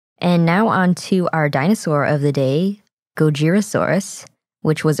And now on to our dinosaur of the day, Gojirasaurus,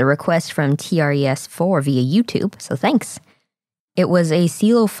 which was a request from TRES4 via YouTube, so thanks. It was a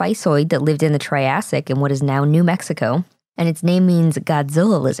Coelophysoid that lived in the Triassic in what is now New Mexico, and its name means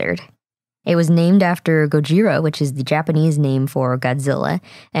Godzilla Lizard. It was named after Gojira, which is the Japanese name for Godzilla,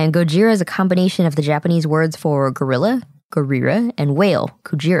 and Gojira is a combination of the Japanese words for gorilla, gorira, and whale,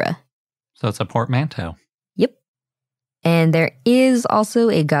 kujira. So it's a portmanteau. Yep. And there is also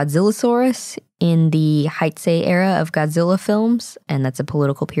a Godzillasaurus in the Heisei era of Godzilla films, and that's a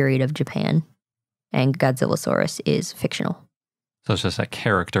political period of Japan. And Godzillasaurus is fictional. So it's just a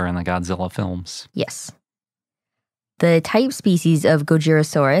character in the Godzilla films. Yes. The type species of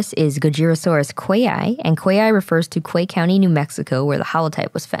Gojirasaurus is Gojirasaurus quayi, and Quayi refers to Quay County, New Mexico, where the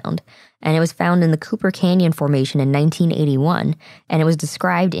holotype was found. And it was found in the Cooper Canyon Formation in 1981, and it was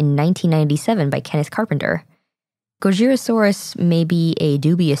described in 1997 by Kenneth Carpenter. Gojirasaurus may be a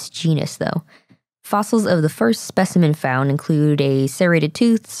dubious genus, though. Fossils of the first specimen found include a serrated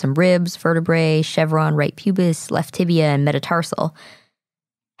tooth, some ribs, vertebrae, chevron, right pubis, left tibia, and metatarsal.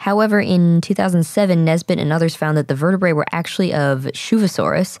 However, in 2007, Nesbitt and others found that the vertebrae were actually of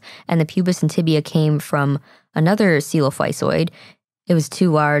Shuvosaurus, and the pubis and tibia came from another Coelophysoid. It was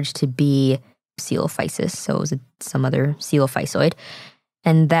too large to be Coelophysis, so it was some other Coelophysoid,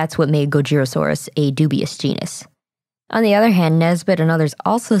 and that's what made Gojirasaurus a dubious genus. On the other hand, Nesbitt and others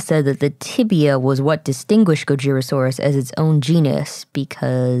also said that the tibia was what distinguished Gojirasaurus as its own genus,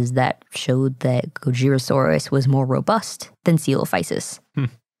 because that showed that Gojirasaurus was more robust than Coelophysis.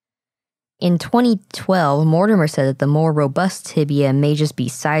 In 2012, Mortimer said that the more robust tibia may just be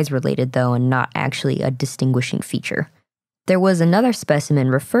size-related, though, and not actually a distinguishing feature. There was another specimen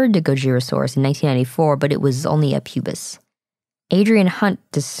referred to Gojirasaurus in 1994, but it was only a pubis. Adrian Hunt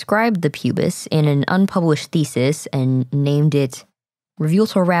described the pubis in an unpublished thesis and named it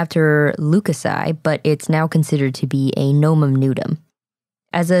Revultoraptor lucasi, but it's now considered to be a nomum nudum.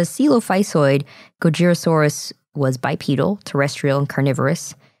 As a Coelophysoid, Gojirasaurus was bipedal, terrestrial, and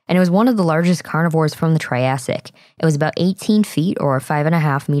carnivorous, and it was one of the largest carnivores from the Triassic. It was about 18 feet or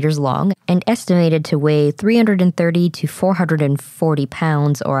 5.5 meters long and estimated to weigh 330 to 440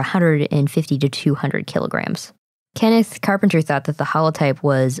 pounds or 150 to 200 kilograms. Kenneth Carpenter thought that the holotype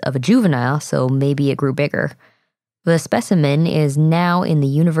was of a juvenile, so maybe it grew bigger. The specimen is now in the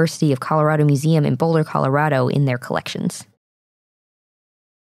University of Colorado Museum in Boulder, Colorado in their collections.